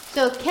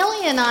So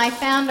Kelly and I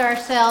found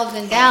ourselves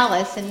in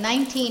Dallas in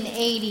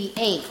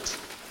 1988.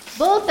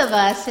 Both of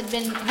us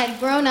had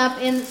grown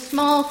up in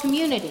small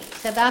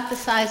communities, about the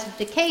size of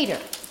Decatur,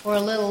 or a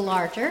little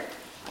larger,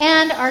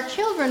 and our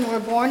children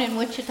were born in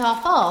Wichita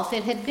Falls.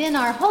 It had been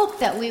our hope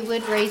that we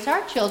would raise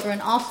our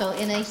children also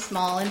in a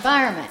small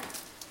environment.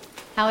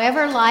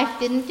 However, life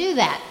didn't do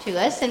that to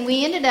us, and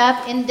we ended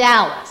up in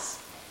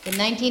Dallas in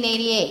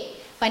 1988.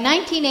 By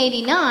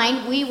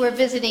 1989, we were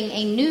visiting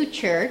a new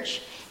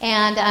church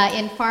and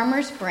in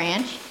Farmers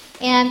Branch,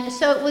 and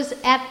so it was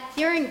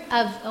during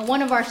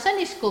one of our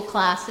Sunday school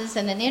classes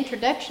in an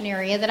introduction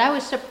area that I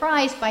was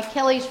surprised by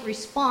Kelly's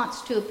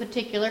response to a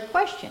particular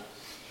question.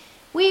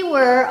 We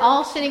were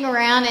all sitting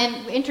around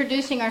and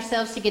introducing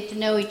ourselves to get to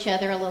know each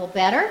other a little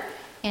better,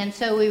 and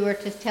so we were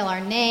to tell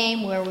our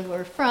name, where we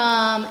were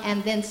from,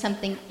 and then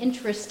something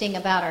interesting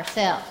about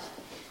ourselves.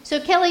 So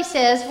Kelly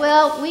says,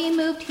 well, we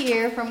moved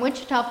here from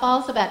Wichita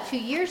Falls about 2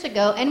 years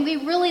ago, and we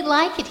really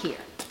like it here.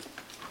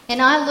 And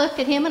I looked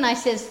at him and I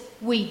says,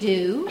 we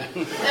do.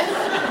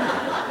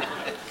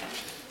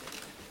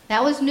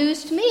 That was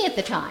news to me at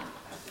the time.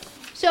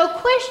 So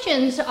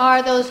questions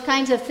are those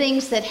kinds of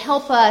things that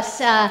help us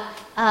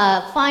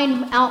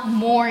find out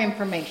more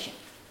information.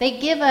 They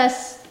give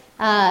us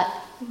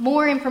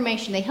more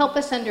information. They help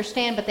us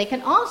understand, but they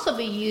can also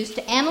be used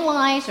to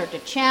analyze or to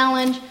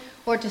challenge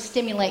or to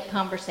stimulate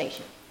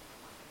conversation.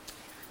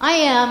 I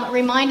am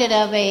reminded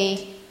of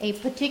a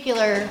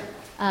particular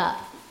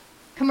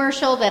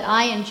commercial that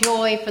I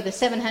enjoy for the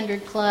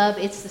 700 Club.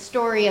 It's the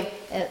story of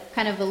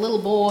kind of a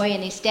little boy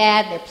and his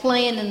dad. They're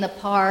playing in the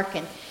park,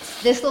 and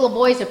this little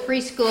boy's a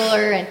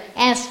preschooler and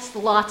asks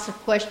lots of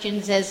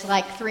questions as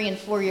like 3- and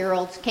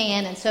 4-year-olds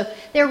can. And so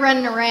they're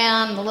running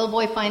around, and the little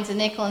boy finds a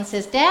nickel and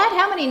says, Dad,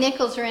 how many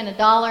nickels are in a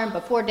dollar? And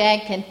before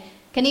Dad can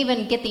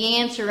even get the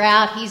answer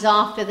out, he's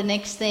off to the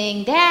next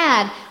thing.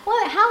 Dad,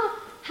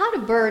 how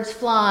do birds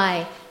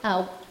fly?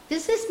 How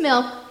does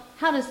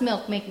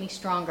milk make me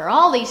stronger?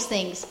 All these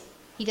things.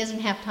 He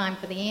doesn't have time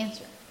for the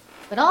answer.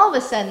 But all of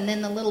a sudden,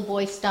 then the little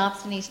boy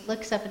stops and he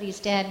looks up at his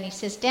dad and he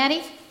says,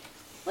 Daddy,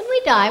 when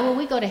we die, will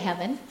we go to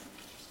heaven?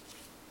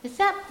 It's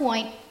that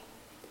point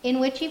in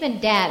which even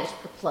Dad is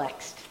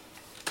perplexed.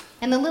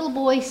 And the little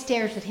boy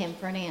stares at him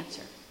for an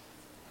answer.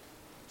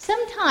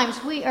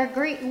 Sometimes we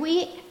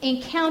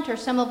encounter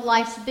some of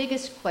life's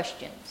biggest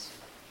questions.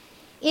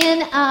 In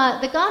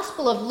the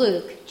Gospel of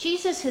Luke,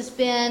 Jesus has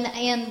been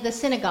in the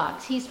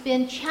synagogues. He's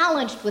been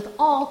challenged with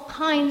all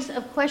kinds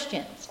of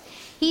questions.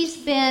 He's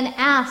been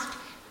asked,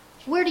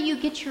 where do you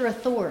get your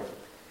authority?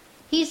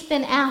 He's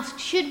been asked,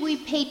 should we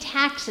pay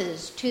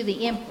taxes to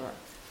the emperor?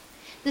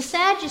 The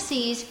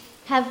Sadducees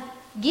have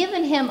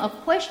given him a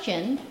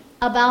question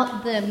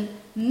about the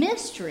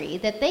mystery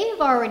that they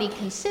have already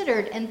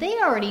considered, and they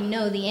already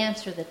know the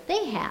answer that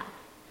they have.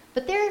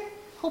 But they're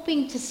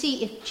hoping to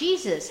see if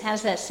Jesus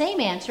has that same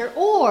answer,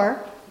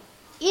 or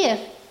if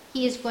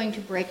he is going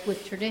to break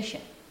with tradition.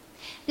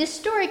 This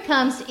story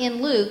comes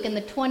in Luke in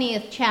the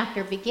 20th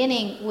chapter,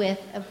 beginning with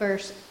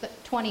verse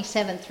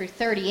 27 through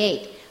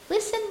 38.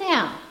 Listen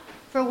now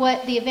for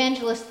what the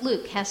evangelist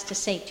Luke has to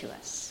say to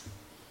us.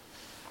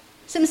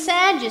 Some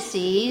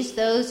Sadducees,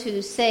 those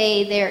who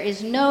say there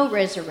is no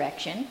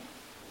resurrection,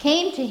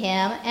 came to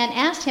him and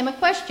asked him a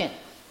question.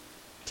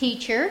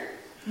 Teacher,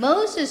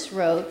 Moses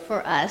wrote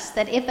for us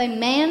that if a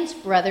man's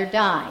brother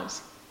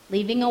dies,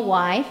 leaving a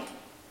wife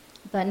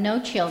but no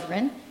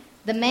children,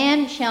 the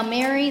man shall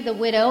marry the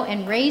widow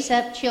and raise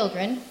up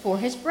children for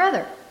his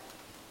brother.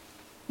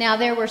 Now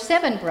there were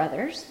 7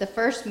 brothers. The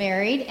first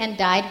married and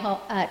died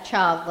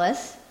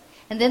childless,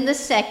 and then the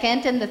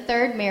second and the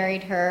third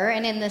married her,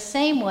 and in the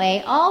same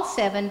way all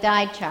 7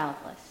 died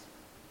childless.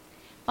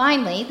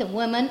 Finally, the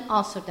woman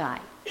also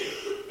died.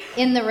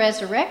 In the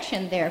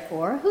resurrection,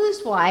 therefore,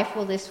 whose wife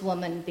will this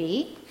woman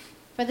be?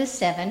 For the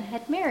 7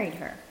 had married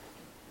her.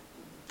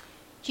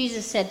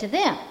 Jesus said to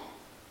them,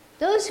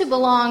 those who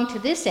belong to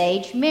this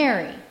age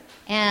marry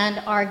and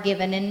are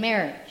given in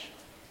marriage.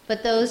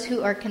 But those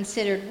who are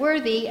considered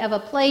worthy of a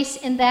place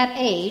in that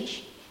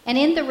age and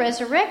in the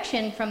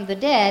resurrection from the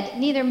dead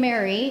neither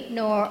marry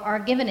nor are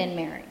given in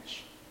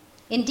marriage.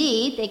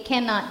 Indeed, they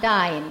cannot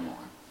die anymore,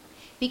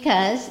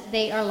 because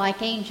they are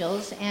like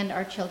angels and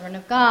are children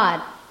of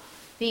God,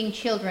 being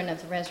children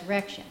of the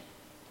resurrection.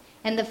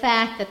 And the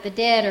fact that the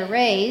dead are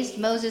raised,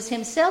 Moses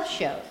himself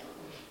showed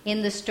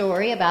in the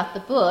story about the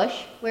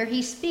bush, where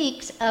he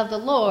speaks of the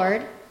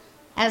Lord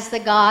as the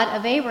God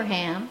of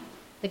Abraham,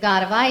 the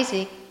God of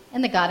Isaac,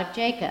 and the God of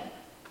Jacob.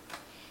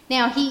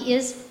 Now he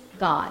is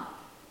God,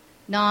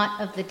 not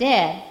of the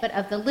dead, but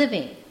of the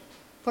living.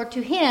 For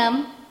to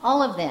him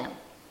all of them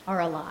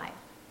are alive.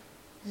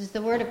 This is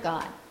the word of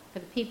God for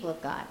the people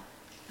of God.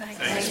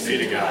 Thanks be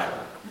to God.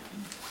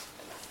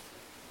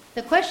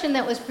 The question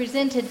that was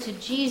presented to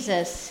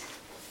Jesus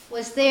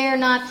was there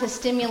not to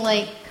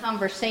stimulate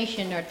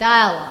conversation or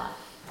dialogue,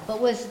 but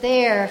was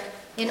there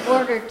in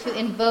order to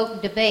invoke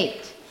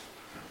debate.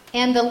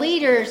 And the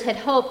leaders had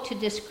hoped to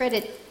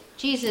discredit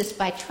Jesus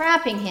by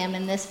trapping him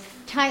in this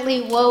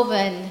tightly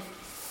woven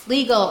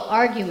legal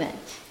argument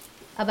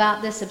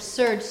about this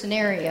absurd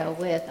scenario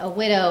with a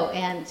widow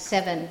and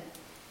 7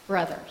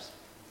 brothers.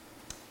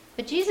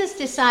 But Jesus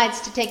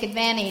decides to take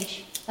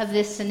advantage of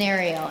this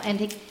scenario and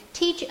to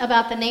teach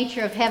about the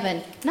nature of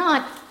heaven,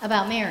 not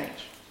about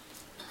marriage.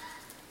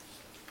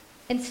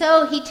 And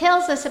so he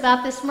tells us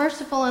about this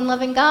merciful and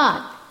loving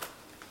God.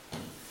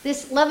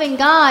 This loving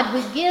God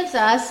who gives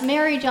us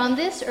marriage on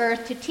this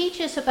earth to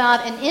teach us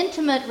about an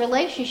intimate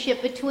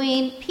relationship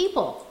between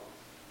people.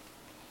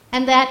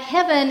 And that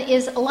heaven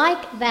is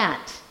like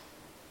that.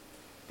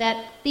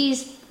 That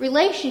these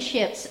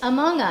relationships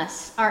among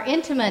us are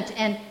intimate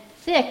and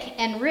thick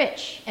and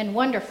rich and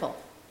wonderful.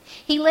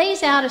 He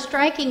lays out a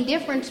striking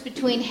difference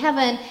between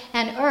heaven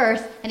and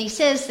earth, and he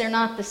says they're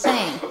not the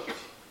same.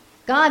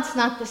 God's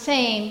not the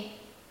same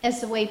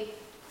as the way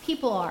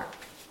people are,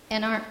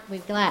 and aren't we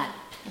glad?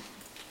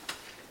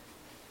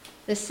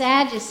 The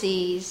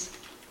Sadducees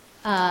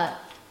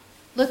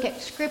look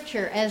at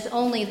Scripture as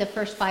only the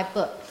first 5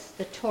 books,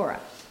 the Torah.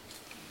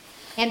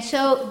 And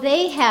so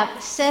they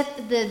have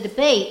set the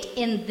debate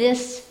in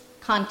this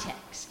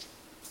context.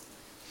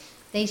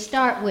 They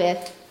start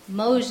with,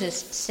 Moses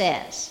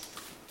says.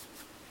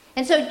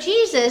 And so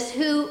Jesus,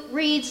 who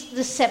reads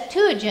the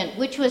Septuagint,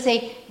 which was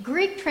a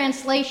Greek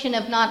translation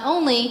of not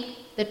only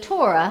the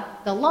Torah,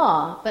 the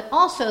law, but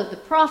also the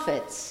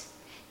prophets,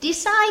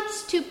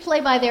 decides to play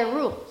by their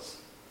rules.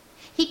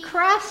 He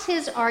crafts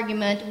his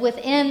argument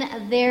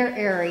within their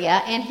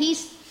area, and he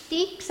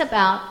speaks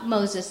about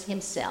Moses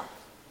himself.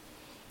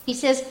 He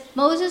says,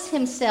 Moses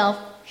himself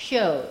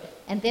showed,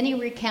 and then he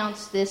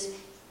recounts this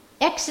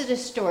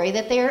Exodus story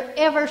that they are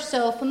ever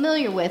so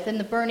familiar with in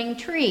the burning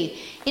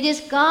tree. It is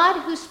God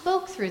who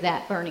spoke through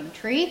that burning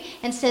tree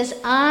and says,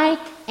 I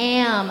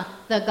am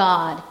the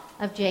God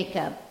of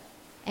Jacob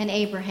and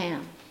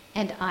Abraham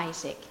and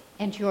Isaac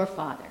and your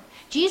father.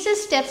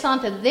 Jesus steps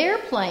onto their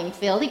playing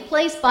field. He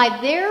plays by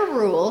their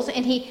rules,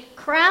 and he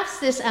crafts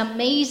this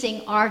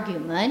amazing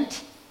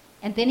argument,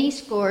 and then he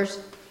scores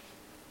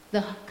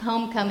the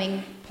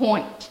homecoming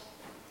point.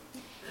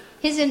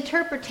 His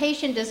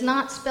interpretation does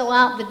not spell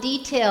out the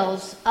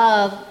details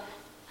of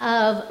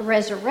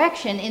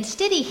resurrection.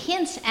 Instead, he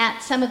hints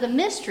at some of the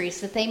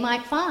mysteries that they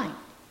might find.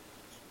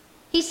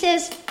 He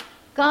says,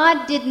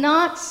 God did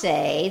not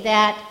say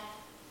that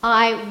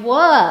I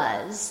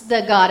was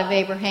the God of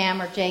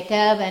Abraham or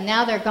Jacob, and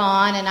now they're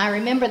gone, and I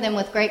remember them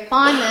with great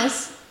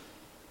fondness.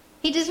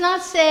 He does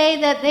not say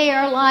that they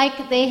are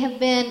like they have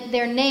been,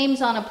 their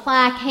names on a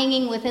plaque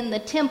hanging within the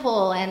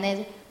temple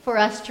and for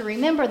us to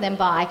remember them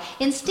by.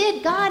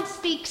 Instead, God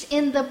speaks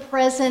in the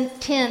present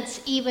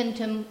tense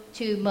even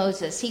to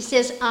Moses. He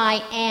says,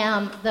 I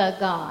am the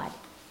God.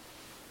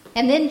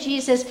 And then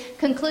Jesus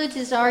concludes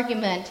his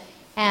argument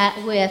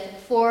with,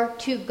 for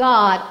to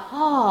God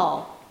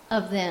all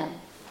of them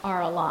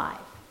are alive.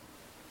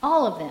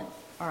 All of them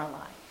are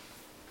alive.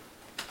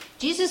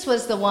 Jesus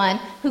was the one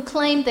who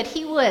claimed that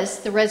he was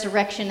the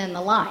resurrection and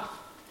the life.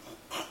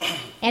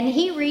 And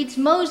he reads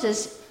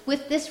Moses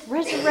with this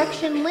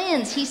resurrection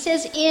lens. He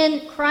says,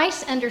 in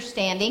Christ's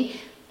understanding,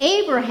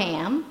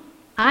 Abraham,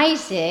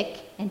 Isaac,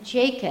 and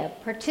Jacob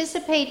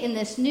participate in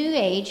this new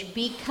age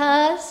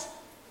because,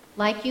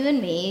 like you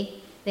and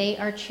me, they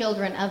are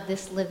children of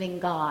this living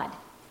God.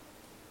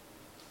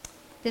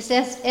 This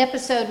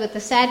episode with the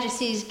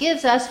Sadducees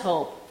gives us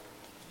hope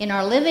in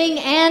our living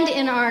and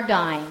in our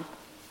dying.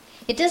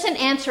 It doesn't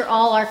answer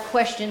all our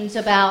questions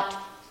about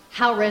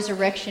how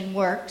resurrection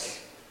works.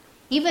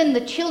 Even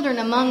the children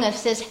among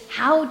us says,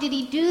 how did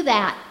he do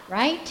that,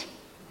 right?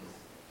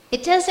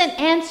 It doesn't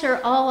answer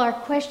all our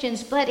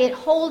questions, but it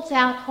holds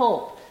out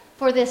hope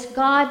for this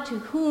God to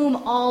whom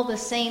all the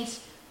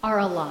saints are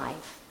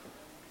alive.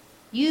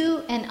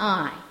 You and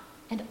I,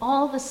 and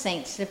all the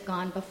saints that have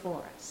gone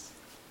before us.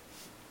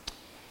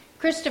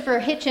 Christopher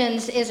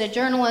Hitchens is a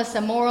journalist,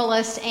 a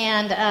moralist,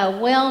 and a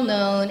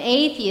well-known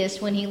atheist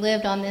when he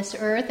lived on this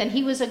earth, and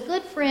he was a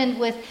good friend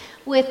with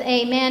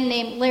a man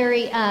named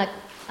Larry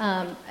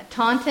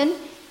Taunton,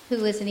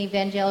 who is an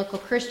evangelical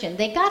Christian.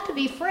 They got to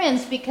be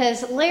friends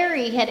because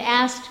Larry had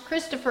asked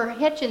Christopher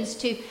Hitchens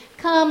to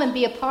come and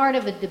be a part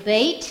of a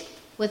debate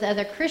with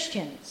other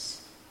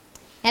Christians.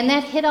 And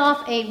that hit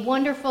off a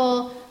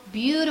wonderful,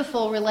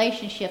 beautiful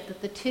relationship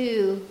that the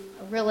two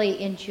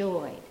really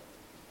enjoyed.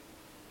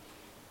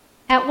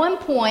 At one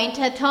point,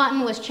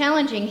 Taunton was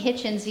challenging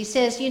Hitchens. He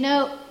says,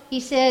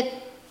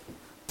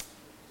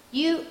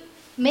 you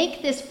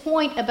make this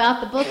point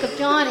about the book of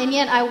John, and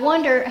yet I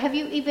wonder, have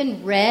you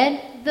even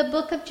read the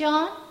book of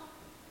John?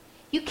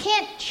 You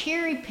can't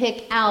cherry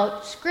pick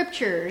out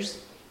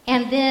scriptures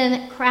and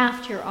then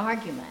craft your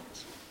argument.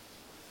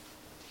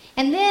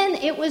 And then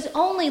it was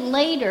only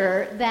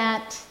later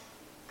that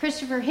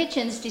Christopher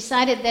Hitchens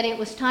decided that it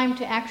was time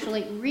to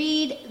actually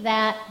read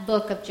that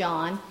book of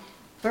John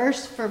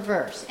verse for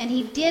verse, and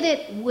he did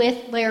it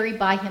with Larry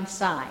by his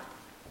side.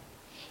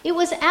 It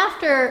was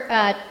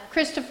after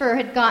Christopher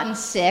had gotten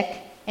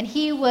sick, and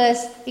he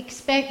was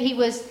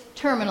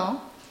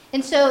terminal,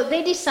 and so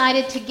they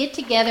decided to get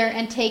together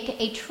and take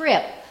a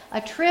trip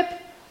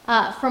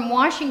from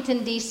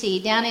Washington,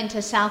 D.C. down into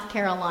South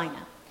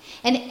Carolina.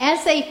 And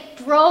as they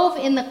drove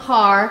in the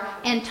car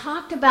and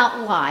talked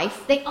about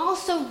life, they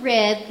also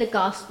read the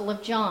Gospel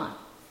of John,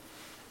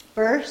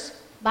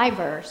 verse by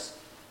verse,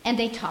 and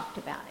they talked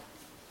about it.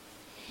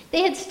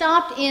 They had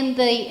stopped in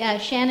the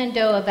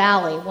Shenandoah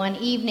Valley one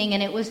evening,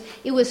 and it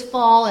was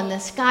fall, and the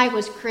sky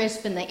was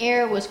crisp, and the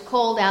air was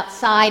cold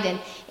outside,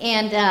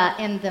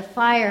 and the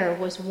fire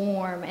was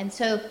warm. And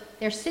so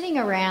they're sitting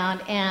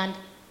around, and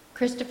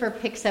Christopher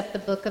picks up the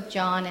book of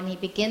John, and he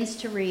begins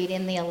to read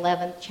in the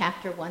 11th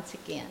chapter once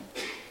again.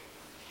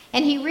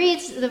 And he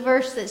reads the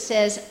verse that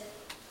says,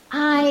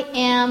 "I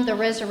am the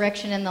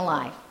resurrection and the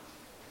life.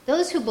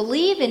 Those who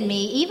believe in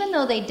me, even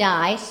though they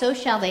die, so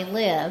shall they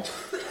live.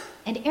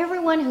 And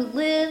everyone who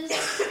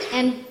lives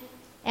and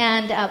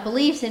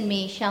believes in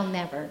me shall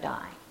never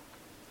die."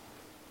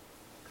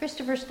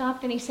 Christopher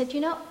stopped and he said,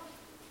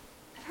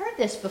 I've heard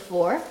this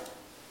before,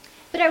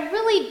 but I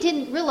really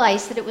didn't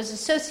realize that it was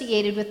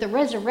associated with the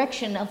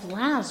resurrection of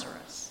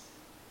Lazarus.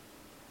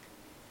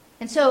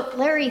 And so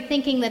Larry,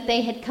 thinking that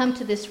they had come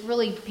to this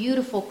really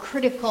beautiful,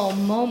 critical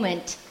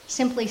moment,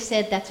 simply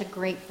said, "That's a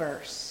great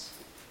verse."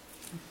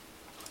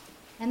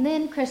 And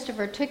then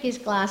Christopher took his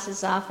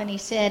glasses off and he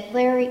said,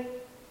 "Larry,"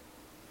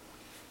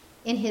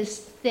 in his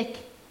thick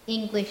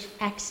English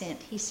accent,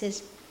 he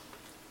says,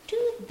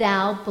 "Do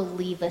thou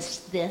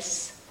believest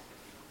this?"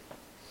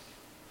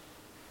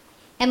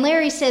 And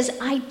Larry says,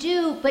 "I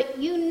do, but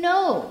you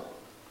know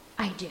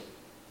I do.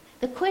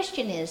 The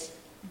question is,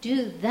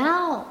 do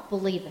thou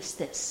believest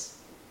this,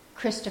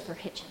 Christopher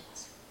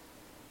Hitchens?"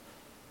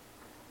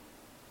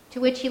 To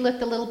which he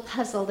looked a little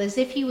puzzled, as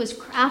if he was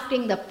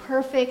crafting the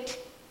perfect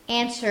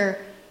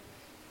answer.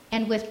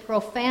 And with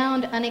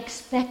profound,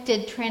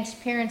 unexpected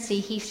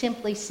transparency, he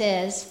simply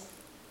says,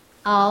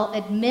 "I'll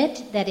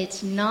admit that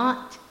it's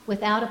not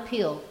without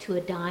appeal to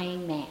a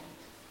dying man."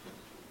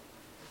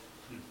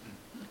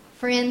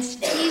 Friends,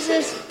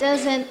 Jesus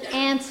doesn't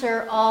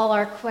answer all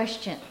our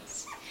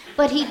questions,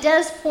 but he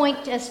does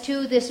point us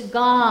to this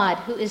God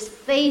who is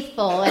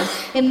faithful and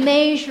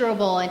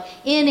immeasurable and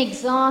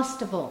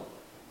inexhaustible.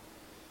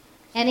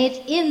 And it's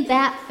in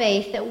that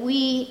faith that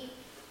we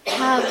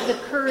have the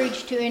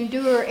courage to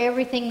endure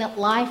everything that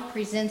life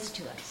presents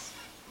to us.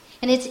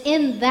 And it's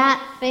in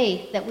that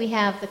faith that we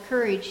have the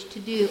courage to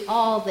do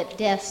all that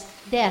death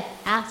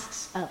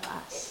asks of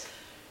us.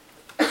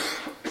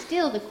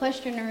 Still, the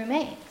question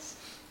remains,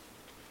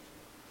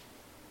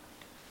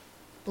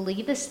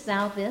 believest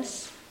thou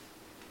this?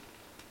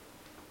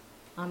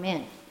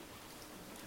 Amen.